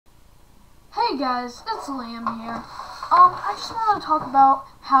Hey guys, it's Liam here. I just want to talk about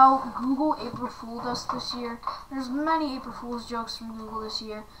how Google April Fooled us this year. There's many April Fool's jokes from Google this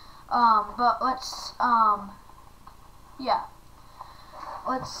year. But let's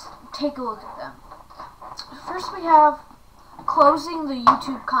take a look at them. First we have closing the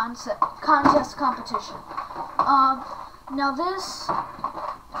YouTube contest competition. Now this,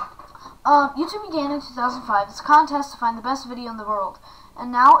 YouTube began in 2005. It's a contest to find the best video in the world. And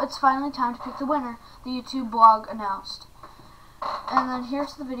now it's finally time to pick the winner, the YouTube blog announced. And then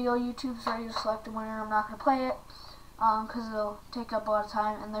here's the video. YouTube's ready to select the winner. I'm not going to play it because it'll take up a lot of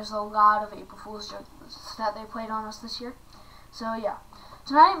time, and there's a lot of April Fool's jokes that they played on us this year. So yeah.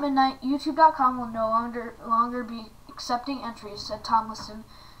 Tonight at midnight, YouTube.com will no longer be accepting entries, said Tom Liston,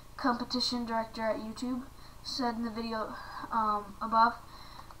 competition director at YouTube, said in the video above,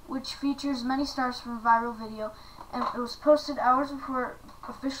 which features many stars from a viral video, and it was posted hours before it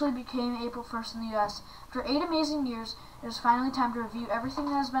officially became April 1st in the US. After 8 amazing years, it is finally time to review everything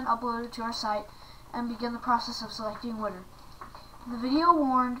that has been uploaded to our site and begin the process of selecting winner. The video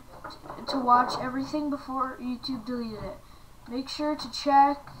warned to watch everything before YouTube deleted it. Make sure to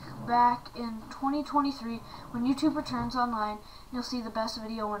check back in 2023 when YouTube returns online. You'll see the best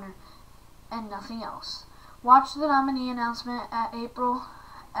video winner and nothing else. Watch the nominee announcement at April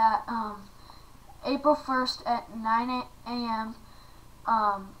 1st at 9 a.m.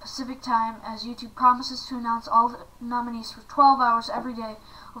 Pacific time, as YouTube promises to announce all the nominees for 12 hours every day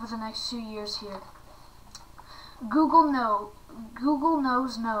over the next 2 years here. Google knows,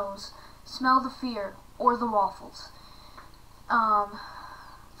 smell the fear, or the waffles.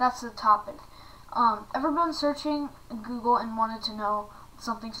 That's the topic. Ever been searching Google and wanted to know what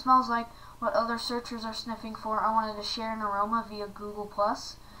something smells like, what other searchers are sniffing for? I wanted to share an aroma via Google+.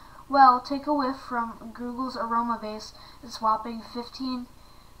 Well, take a whiff from Google's aroma base. It's whopping 15,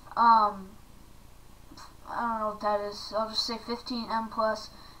 I don't know what that is, I'll just say 15 M+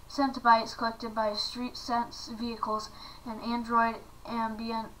 scent bites collected by Street Sense vehicles and Android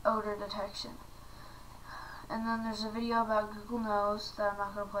ambient odor detection. And then there's a video about Google Nose that I'm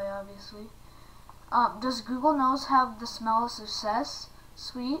not going to play, obviously. Does Google Nose have the smell of success?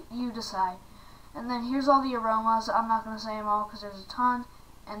 Sweet, you decide. And then here's all the aromas. I'm not going to say them all because there's a ton,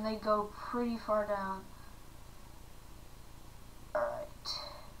 and they go pretty far down. Alright.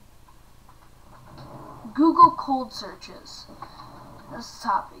 Google cold searches. That's the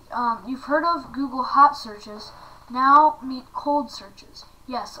topic. You've heard of Google hot searches. Now meet cold searches.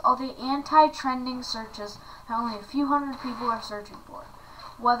 Yes, all the anti-trending searches that only a few hundred people are searching for.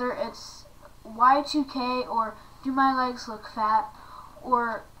 Whether it's Y2K or do my legs look fat,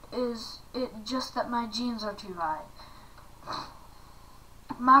 or is it just that my jeans are too high?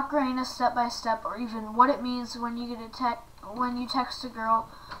 Macarena step by step, or even what it means when you text a girl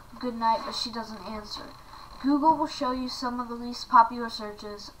good night but she doesn't answer. Google will show you some of the least popular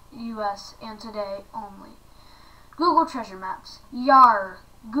searches, US and today only. Google Treasure Maps. Yar!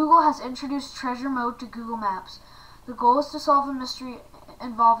 Google has introduced treasure mode to Google Maps. The goal is to solve a mystery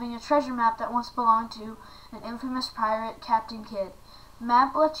involving a treasure map that once belonged to an infamous pirate, Captain Kidd. The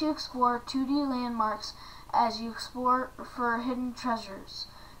map lets you explore 2D landmarks as you explore for hidden treasure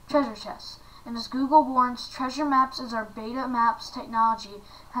chests. And as Google warns, Treasure Maps is our beta maps technology,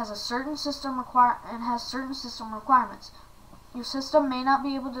 has certain system requirements. Your system may not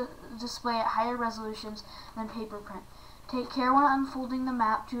be able to display at higher resolutions than paper print. Take care when unfolding the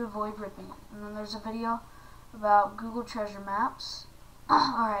map to avoid ripping it. And then there's a video about Google Treasure Maps.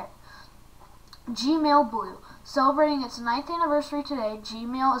 Alright. Gmail Blue. Celebrating its 9th anniversary today,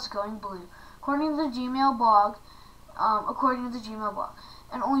 Gmail is going blue. According to the Gmail blog,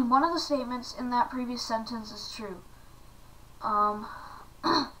 and only one of the statements in that previous sentence is true.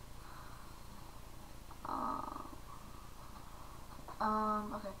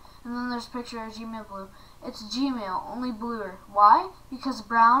 Okay. And then there's a picture of Gmail Blue. It's Gmail, only bluer. Why? Because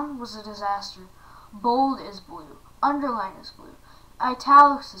brown was a disaster. Bold is blue. Underline is blue.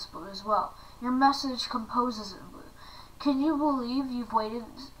 Italics is blue as well. Your message composes in blue. Can you believe you've waited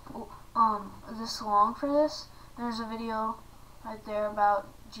this long for this? There's a video right there about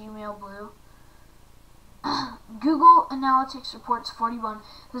Gmail Blue. Google Analytics reports 41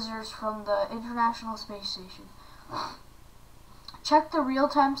 visitors from the International Space Station. Check the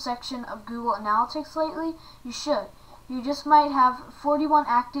real-time section of Google Analytics lately? You should. You just might have 41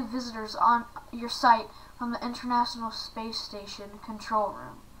 active visitors on your site from the International Space Station control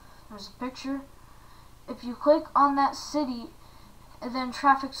room. There's a picture. If you click on that city and then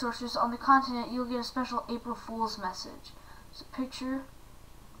traffic sources on the continent, you'll get a special April Fool's message. There's a picture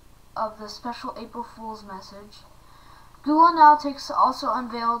of the special April Fool's message. Google now also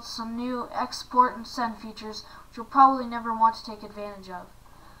unveiled some new export and send features, which you'll probably never want to take advantage of.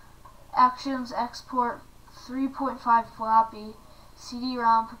 Actions export 3.5 floppy,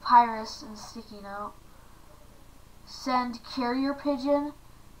 CD-ROM, papyrus, and sticky note. Send carrier pigeon,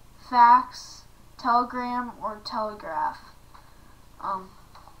 fax, telegram, or telegraph.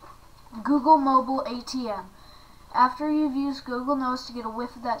 Google Mobile ATM. After you've used Google Nose to get a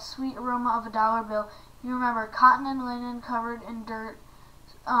whiff of that sweet aroma of a dollar bill, you remember cotton and linen covered in dirt,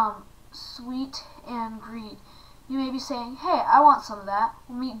 sweet and greed. You may be saying, hey, I want some of that.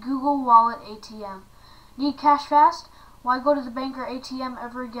 Well, meet Google Wallet ATM. Need cash fast? Why go to the bank or ATM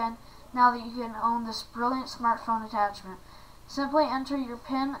ever again now that you can own this brilliant smartphone attachment? Simply enter your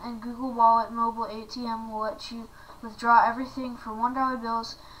PIN and Google Wallet Mobile ATM will let you withdraw everything from $1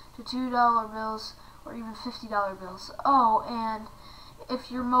 bills to $2 bills or even $50 bills. Oh, and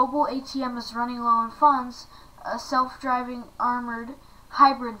if your mobile ATM is running low on funds, a self-driving armored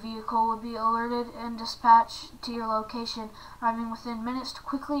hybrid vehicle will be alerted and dispatched to your location, arriving within minutes to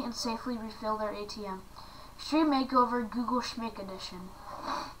quickly and safely refill their ATM. Extreme Makeover Google Schmick Edition.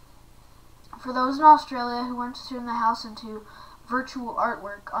 For those in Australia who want to turn the house into virtual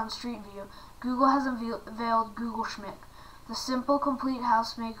artwork on Street View, Google has unveiled Google Schmick, the simple, complete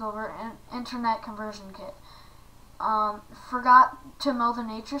house makeover and internet conversion kit. Forgot to mow the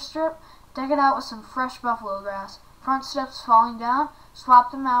nature strip? Deck it out with some fresh buffalo grass. Front steps falling down?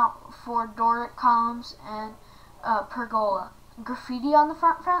 Swap them out for Doric columns and pergola. Graffiti on the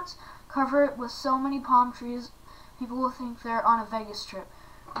front fence? Cover it with so many palm trees people will think they're on a Vegas trip.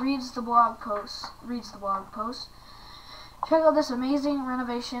 Reads the blog post. Check out this amazing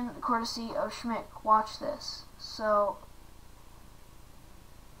renovation courtesy of Schmick. Watch this. So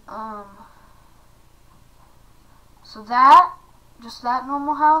that, just that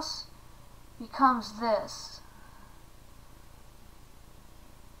normal house becomes this.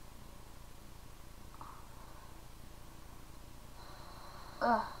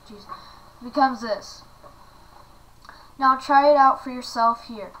 Becomes this. Now try it out for yourself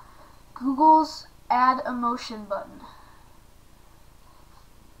here. Google's Add Emotion button.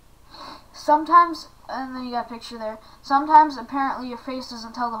 Sometimes, and then you got a picture there, sometimes apparently your face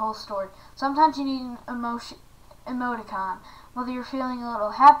doesn't tell the whole story. Sometimes you need an emoticon, whether you're feeling a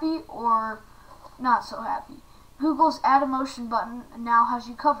little happy or not so happy. Google's Add Emotion button now has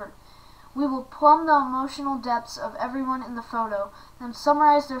you covered. We will plumb the emotional depths of everyone in the photo, then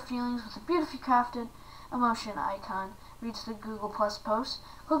summarize their feelings with a beautifully crafted emotion icon, reads the Google Plus post.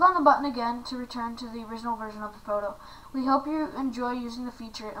 Click on the button again to return to the original version of the photo. We hope you enjoy using the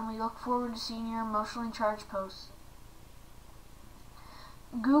feature, and we look forward to seeing your emotionally charged posts.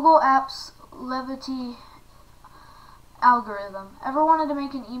 Google Apps Levity algorithm. Ever wanted to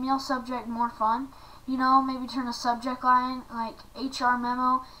make an email subject more fun? You know, maybe turn a subject line like HR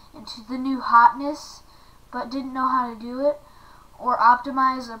memo into the new hotness, but didn't know how to do it? Or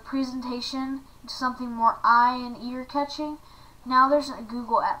optimize a presentation into something more eye and ear catching? Now there's a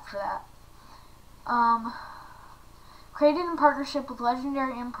Google app for that. Created in partnership with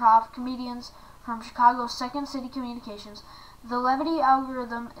legendary improv comedians from Chicago's Second City Communications, the Levity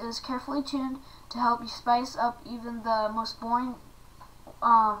algorithm is carefully tuned to help you spice up even the most boring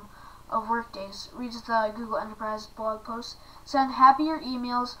of workdays. Reads the Google Enterprise blog post. Send happier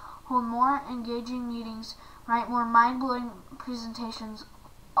emails, hold more engaging meetings, write more mind-blowing presentations,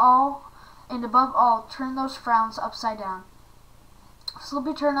 and above all, turn those frowns upside down.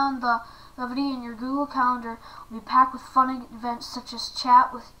 Simply turn on the Levity and your Google Calendar will be packed with fun events such as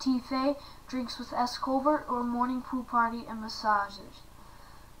chat with T. Faye, drinks with S. Colbert, or morning pool party and massages.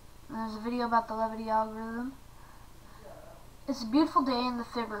 And there's a video about the Levity algorithm. It's a beautiful day in the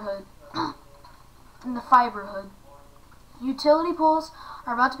fiberhood. Utility poles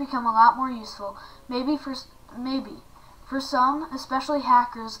are about to become a lot more useful. Maybe for some, especially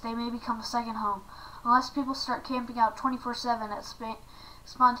hackers, they may become a second home, unless people start camping out 24/7 at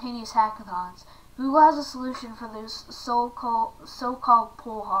spontaneous hackathons. Google has a solution for those so-called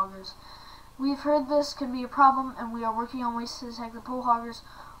pole hoggers. We've heard this can be a problem, and we are working on ways to detect the pole hoggers.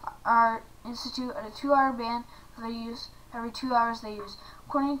 Our institute at a 2-hour ban for their use every 2 hours they use.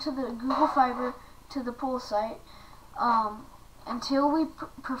 According to the Google Fiber to the pole site, until we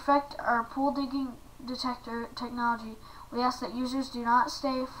perfect our pole digging detector technology, we ask that users do not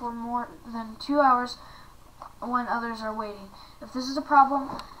stay for more than 2 hours when others are waiting. If this is a problem,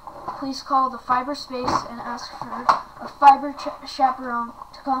 please call the Fiber Space and ask for a fiber chaperone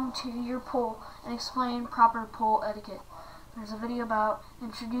to come to your pole and explain proper pole etiquette. There's a video about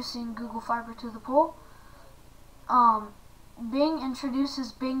introducing Google Fiber to the pole. Bing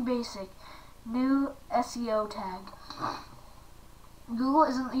introduces Bing Basic. New SEO tag. Google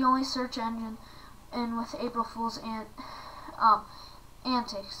isn't the only search engine in with April Fool's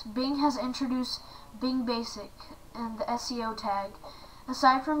antics. Bing has introduced Bing Basic and the SEO tag.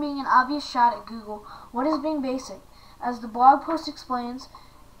 Aside from being an obvious shot at Google, what is Bing Basic? As the blog post explains,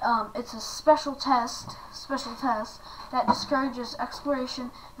 it's a special test that discourages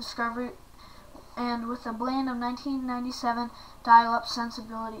exploration, discovery, and with a blend of 1997 dial-up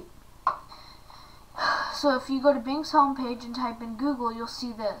sensibility. So if you go to Bing's homepage and type in Google, you'll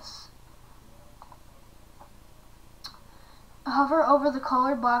see this. Hover over the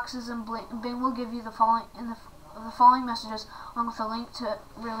colored boxes and Bing will give you the following messages along with a link to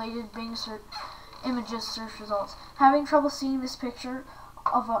related Bing images search results. Having trouble seeing this picture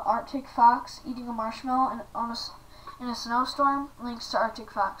of an Arctic fox eating a marshmallow in a snowstorm? Links to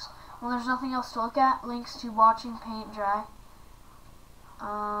Arctic fox. When there's nothing else to look at, links to watching paint dry.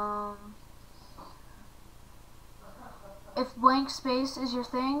 If blank space is your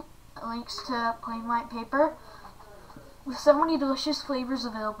thing, links to plain white paper. With so many delicious flavors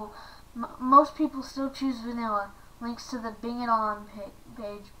available, most people still choose vanilla. Links to the Bing It On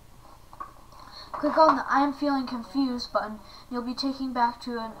page. Click on the I am feeling confused button. You'll be taken back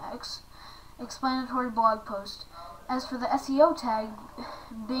to an explanatory blog post. As for the SEO tag,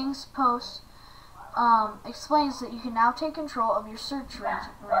 Bing's post explains that you can now take control of your search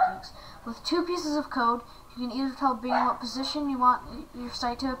rankings. With 2 pieces of code, you can either tell Bing what position you want your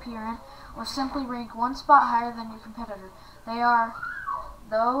site to appear in, or simply rank 1 spot higher than your competitor. They are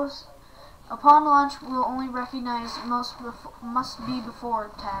those. Upon launch, we'll only recognize must be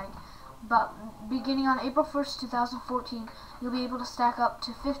before tag, but beginning on April 1st, 2014, you'll be able to stack up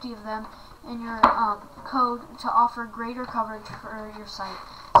to 50 of them in your code to offer greater coverage for your site,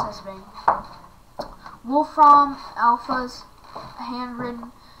 says Bing. Wolfram Alpha's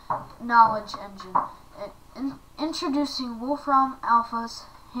handwritten knowledge engine. Introducing Wolfram Alpha's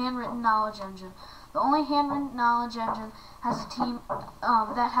handwritten knowledge engine. The only handwritten knowledge engine has a team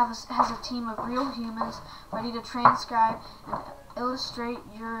has a team of real humans ready to transcribe and illustrate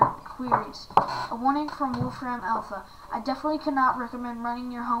your queries. A warning from Wolfram Alpha. I definitely cannot recommend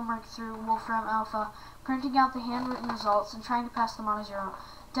running your homework through Wolfram Alpha, printing out the handwritten results, and trying to pass them on as your own.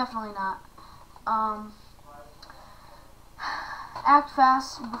 Definitely not. Act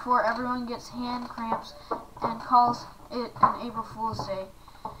fast before everyone gets hand cramps and calls it an April Fool's Day.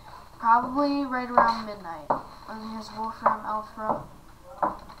 Probably right around midnight. And here's Wolfram Alpha.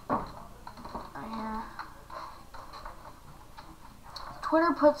 Here.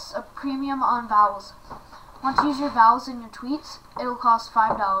 Twitter puts a premium on vowels. Want to use your vowels in your tweets? It'll cost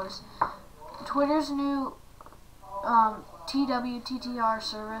 $5. Twitter's new TWTTR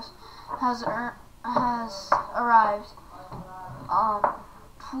service has arrived.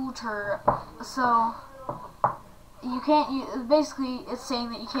 Twitter. So you can't use, basically it's saying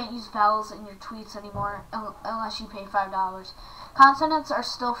that you can't use vowels in your tweets anymore unless you pay $5. Consonants are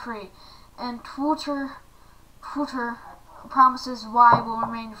still free, and Twitter promises Y will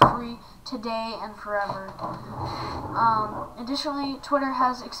remain free today and forever. Additionally, Twitter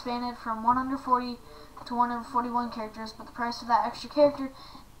has expanded from 140 to 141 characters, but the price of that extra character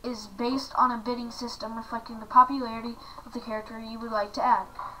is based on a bidding system reflecting the popularity of the character you would like to add.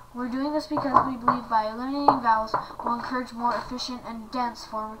 We're doing this because we believe by eliminating vowels will encourage more efficient and dense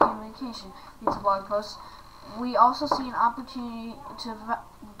form of communication, reads the blog post. We also see an opportunity to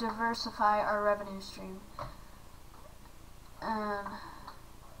diversify our revenue stream. And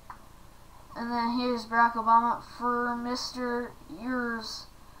then here's Barack Obama for Mr. Yours.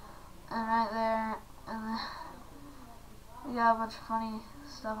 And right there, and then we got a bunch of funny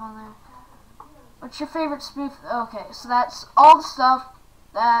stuff on there. What's your favorite spoof? Okay, so that's all the stuff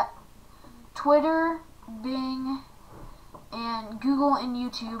that Twitter, Bing, and Google and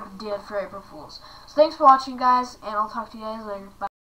YouTube did for April Fools. So thanks for watching, guys, and I'll talk to you guys later. Bye.